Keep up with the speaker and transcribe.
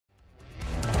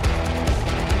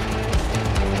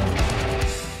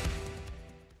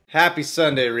Happy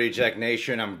Sunday, Reject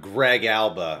Nation. I'm Greg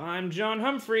Alba. I'm John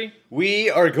Humphrey. We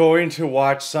are going to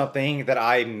watch something that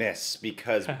I miss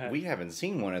because we haven't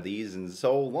seen one of these in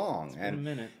so long. It's been a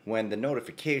minute. When the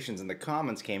notifications and the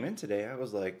comments came in today, I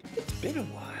was like, it's been a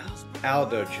while.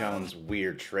 ALDO Jones'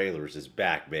 Weird Trailers is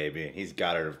back, baby. He's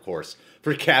got it, of course,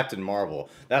 for Captain Mar-vell.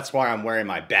 That's why I'm wearing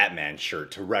my Batman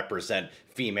shirt, to represent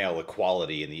female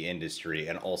equality in the industry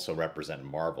and also represent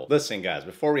Mar-vell. Listen, guys,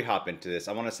 before we hop into this,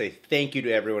 I want to say thank you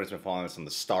to everyone who's been following us on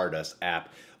the Stardust app.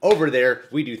 Over there,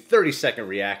 we do 30-second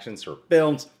reactions for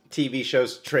films, TV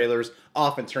shows, trailers,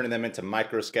 often turning them into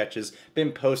micro sketches.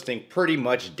 Been posting pretty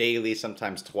much daily,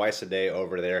 sometimes twice a day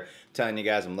over there. Telling you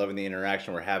guys I'm loving the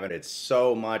interaction we're having. It's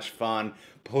so much fun.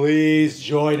 Please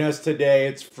join us today.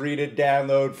 It's free to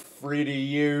download, free to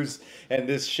use, and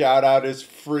this shout out is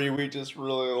free. We just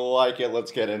really like it.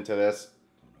 Let's get into this.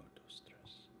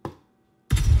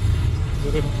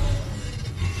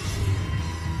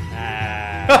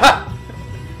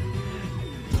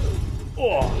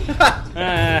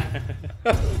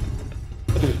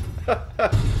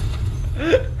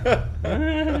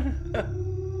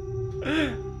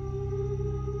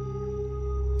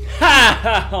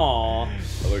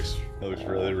 That looks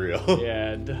really real.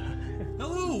 Yeah.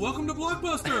 Hello, welcome to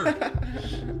Blockbuster.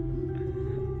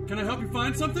 Can I help you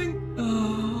find something?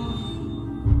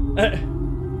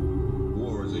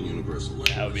 War is a universal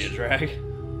language. That would be a drag.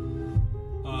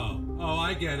 Oh,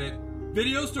 I get it.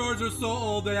 Video stores are so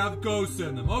old they have ghosts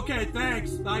in them. Okay,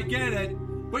 thanks. I get it.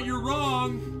 But you're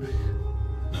wrong.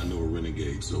 I know a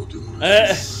renegade soldier. One might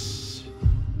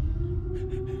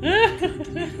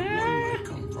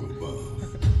come from above.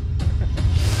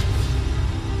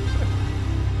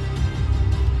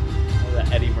 Oh,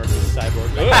 that Eddie Murphy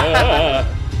cyborg.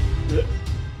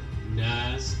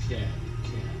 Nice cat.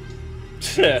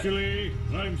 Actually,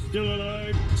 I'm still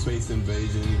alive. Space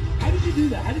invasion. How did you do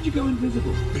that? How did you go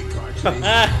invisible? Big car chase.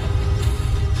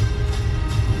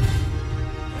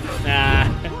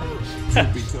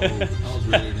 Truth be told, I was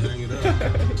ready to hang it up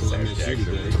until I met you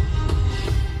today.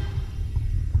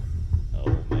 Oh,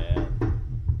 man.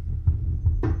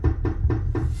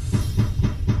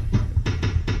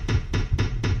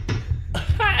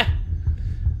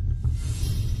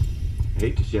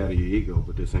 Hate to shatter your ego,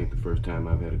 but this ain't the first time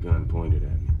I've had a gun pointed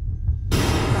at me.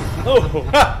 Oh.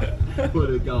 Put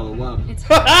it going, wow.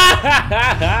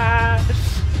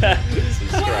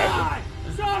 Subscribe.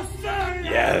 So serious!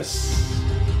 Yes!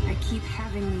 I keep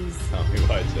having these Tell me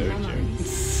why it's so memories.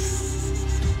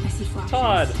 I see flashes.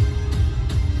 Todd.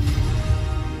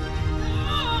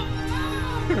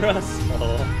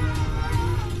 Russell.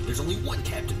 There's only one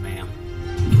captain, ma'am.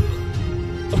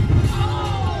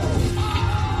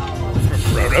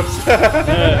 Grown-ups.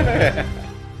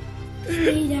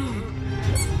 Stay down.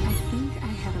 I think I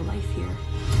have a life here,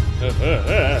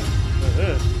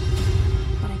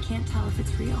 but I can't tell if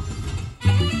it's real.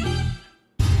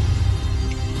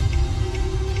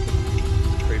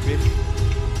 Creepy.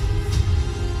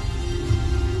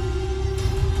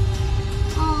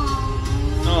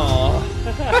 Aww.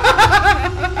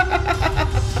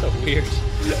 So weird.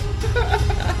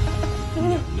 You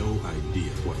have no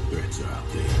idea what threats are out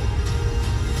there.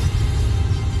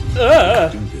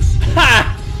 Do this.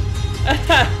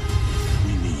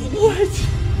 We need What?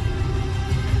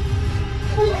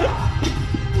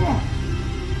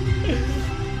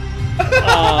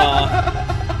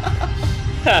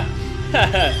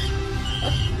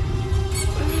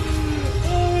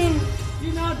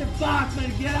 You're not the box,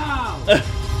 man. Get out.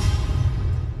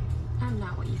 I'm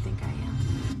not what you think I am.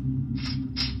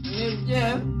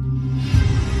 Yeah.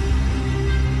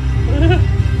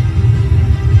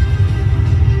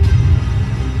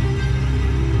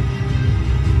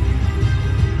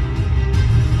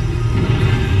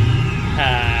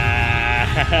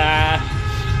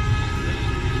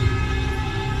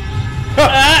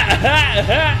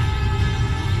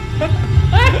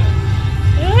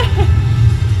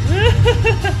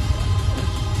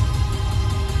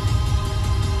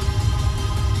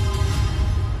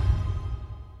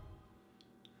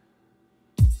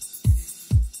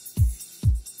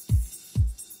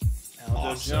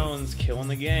 ALDO Jones killing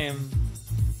the game.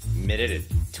 Minute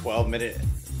 12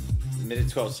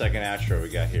 second outro we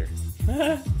got here.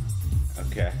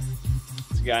 Okay.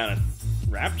 It's a guy on a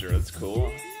raptor. That's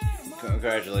cool.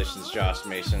 Congratulations, Josh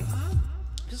Mason.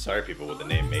 Sorry, people with the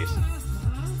name Mason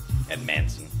and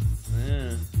Manson.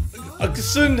 Yeah. A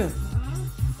cousin.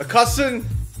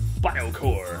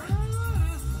 Biocore.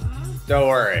 Don't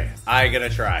worry, I gonna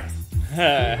try.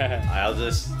 I'll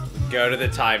just go to the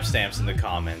timestamps in the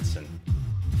comments and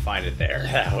find it there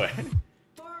that way.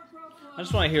 I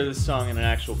just want to hear this song in an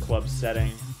actual club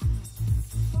setting.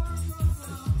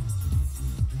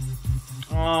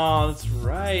 Oh, that's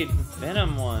right. The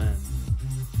Venom one.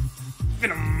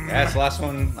 Venom. Yeah, that's the last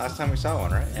one. Last time we saw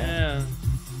one, right? Yeah.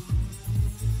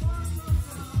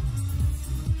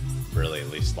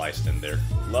 Brilliantly sliced in there.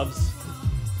 Loves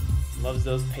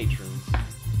those patrons.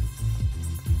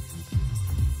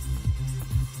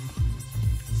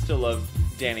 Still love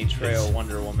Danny Trejo,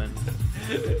 Wonder Woman.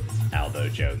 Aldo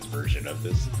Jones version of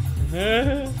this.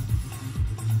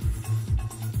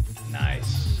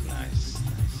 Nice, nice, nice.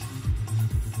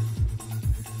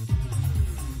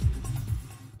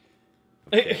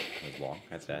 Okay, that was long.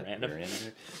 That's that. Random. Very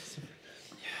end.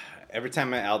 Every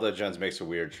time Aldo Jones makes a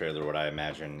weird trailer, what I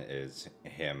imagine is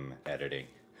him editing.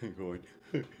 Going,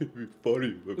 it'd be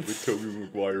funny if we put Tobey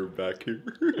Maguire back here.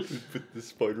 Put the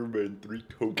Spider-Man 3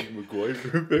 Tobey Maguire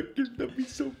back here. That'd be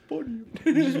so funny.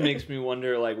 It just makes me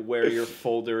wonder, like, where your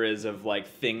folder is of, like,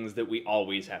 things that we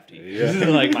always have to use. Yeah.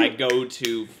 Like, my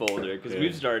go-to folder. Because Yeah.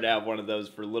 we've started to have one of those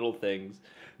for little things.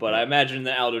 But I imagine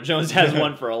that Aldo Jones has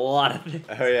one for a lot of things.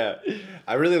 Oh, yeah.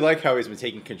 I really like how he's been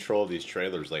taking control of these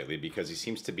trailers lately because he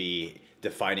seems to be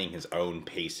defining his own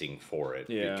pacing for it.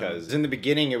 Yeah. Because in the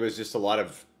beginning, it was just a lot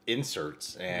of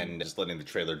inserts and just letting the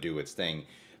trailer do its thing.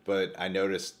 But I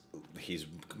noticed he's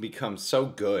become so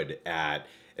good at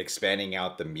expanding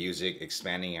out the music,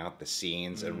 expanding out the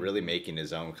scenes, and really making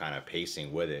his own kind of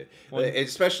pacing with it. It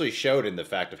especially showed in the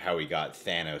fact of how he got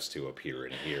Thanos to appear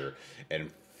in here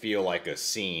and feel like a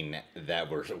scene that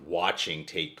we're watching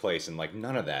take place, and like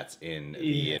none of that's in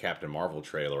the Captain Marvel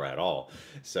trailer at all.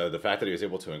 So the fact that he was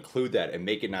able to include that and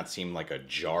make it not seem like a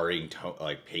jarring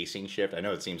like pacing shift. I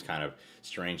know it seems kind of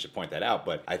strange to point that out,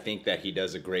 but I think that he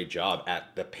does a great job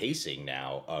at the pacing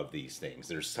now of these things.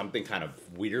 There's something kind of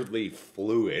weirdly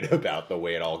fluid about the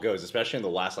way it all goes, especially in the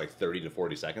last like 30 to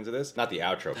 40 seconds of this. Not the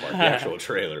outro part, the actual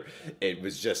trailer. It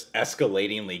was just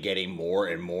escalatingly getting more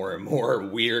and more and more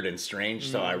weird and strange.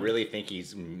 So I really think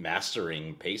he's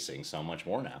mastering pacing so much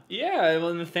more now. Yeah, well,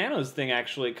 and the Thanos thing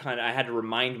actually kind of, I had to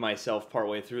remind myself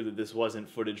partway through that this wasn't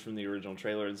footage from the original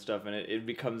trailer and stuff, and it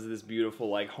becomes this beautiful,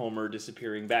 like, Homer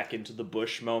disappearing back into the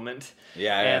bush moment.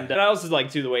 Yeah, and I also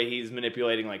like, too, the way he's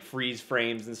manipulating, like, freeze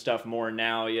frames and stuff more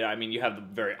now. Yeah, I mean, you have the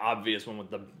very obvious one with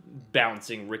the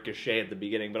bouncing ricochet at the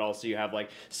beginning, but also you have, like,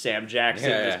 Sam Jackson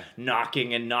just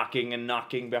knocking and knocking and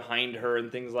knocking behind her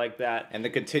and things like that. And the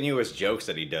continuous jokes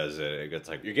that he does, it's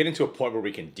like, you're getting to a point where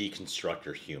we can deconstruct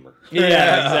your humor.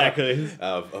 Yeah, exactly.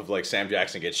 Of like, Sam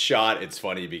Jackson gets shot, it's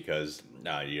funny because,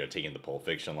 you know, taking the Pulp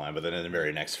Fiction line, but then in the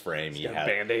very next frame, he has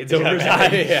Band-Aids over his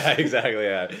eyes. Yeah, exactly,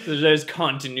 yeah. So there's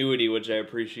continuity, which I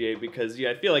appreciate, because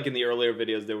I feel like in the earlier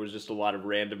videos there was just a lot of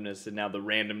randomness, and now the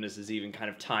randomness is even kind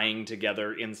of tying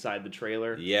together inside the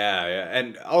trailer. Yeah, yeah.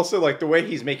 And also, like, the way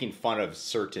he's making fun of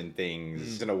certain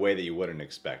things in a way that you wouldn't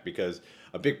expect, because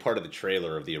a big part of the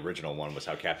trailer of the original one was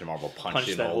how Captain Marvel punched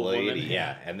an old lady. Woman.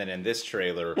 Yeah, and then in this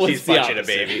trailer, Well, she's it's the punching a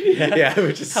opposite. baby. Yeah,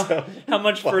 which is How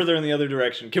much further in the other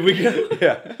direction can we go?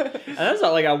 Yeah. And that's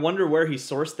not, like, I wonder where he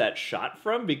sourced that shot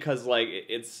from, because, like,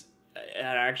 it's an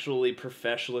actually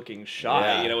profesh-looking shot,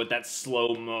 Yeah. you know, with that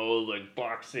slow-mo, like,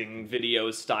 boxing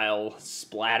video style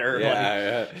splatter.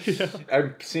 Yeah, like, yeah.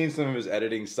 I've seen some of his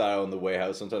editing style and the way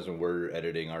how sometimes when we're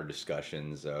editing our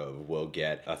discussions, we'll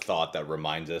get a thought that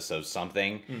reminds us of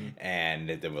something, and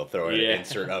then we'll throw an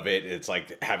insert of it. It's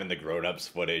like having the grown-ups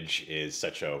footage is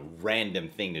such a random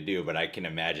thing to do, but I can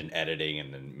imagine editing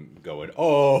and then going,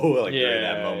 oh, like during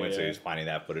that moment. So he's finding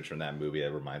that footage from that movie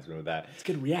that reminds me of that. It's a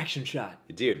good reaction shot.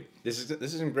 Dude, this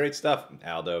is some great stuff,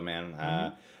 Aldo,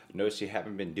 man. Notice you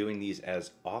haven't been doing these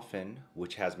as often,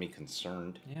 which has me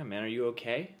concerned. Yeah, man, are you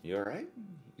okay? You all right?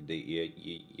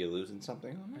 You losing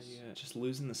something on Are us? you just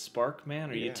losing the spark, man?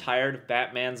 Are you Yeah. tired of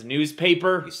Batman's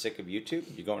newspaper? You sick of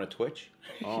YouTube? You going to Twitch?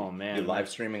 Oh, man. You live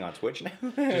streaming on Twitch now?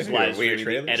 Just Your live weird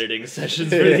streaming trailers? the editing sessions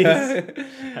for these.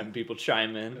 Having people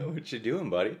chime in. What you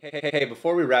doing, buddy? Hey,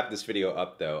 before we wrap this video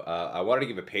up, though, I wanted to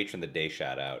give a Patron of the Day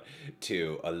shout-out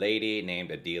to a lady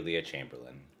named Adelia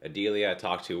Chamberlain. Adelia, I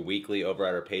talk to weekly over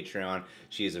at our Patreon.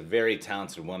 She is a very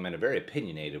talented woman, a very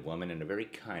opinionated woman, and a very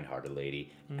kind-hearted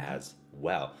lady as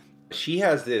well. She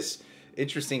has this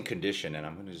interesting condition, and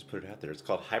I'm going to just put it out there. It's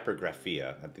called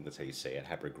hypergraphia. I think that's how you say it,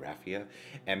 hypergraphia.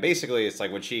 And basically, it's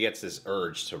like when she gets this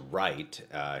urge to write,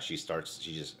 she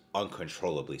just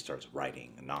uncontrollably starts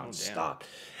writing nonstop.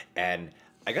 And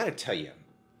I got to tell you,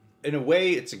 in a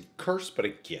way, it's a curse, but a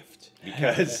gift.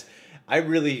 Because I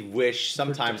really wish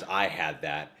sometimes I had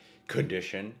that.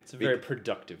 condition. It's a very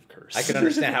productive curse. I can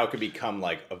understand how it could become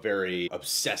like a very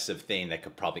obsessive thing that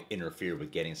could probably interfere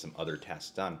with getting some other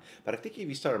tests done. But I think if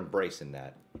you start embracing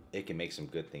that, it can make some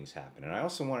good things happen. And I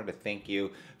also wanted to thank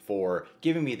you for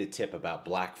giving me the tip about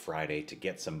Black Friday to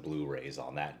get some Blu-rays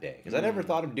on that day. Because I never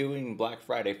thought of doing Black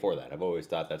Friday for that. I've always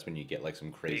thought that's when you get like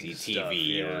some crazy Big TV stuff,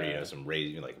 or yeah. some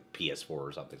crazy like PS4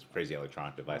 or something, some crazy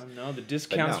electronic device. Oh, no, the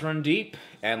discounts no. run deep.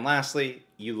 And lastly,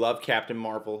 you love Captain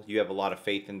Marvel. You have a lot of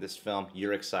faith in this film.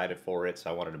 You're excited for it,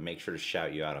 so I wanted to make sure to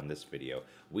shout you out on this video.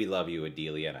 We love you,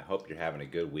 Adelia, and I hope you're having a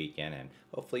good weekend, and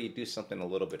hopefully you do something a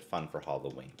little bit fun for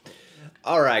Halloween.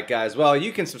 Alright, guys. Well,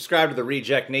 you can subscribe to the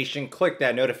Reject Nation, click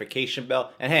that notification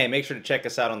bell, and hey, make sure to check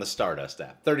us out on the Stardust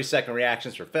app. 30-second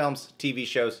reactions for films, TV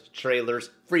shows, trailers,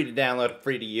 free to download,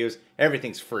 free to use.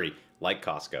 Everything's free, like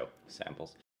Costco.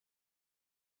 Samples.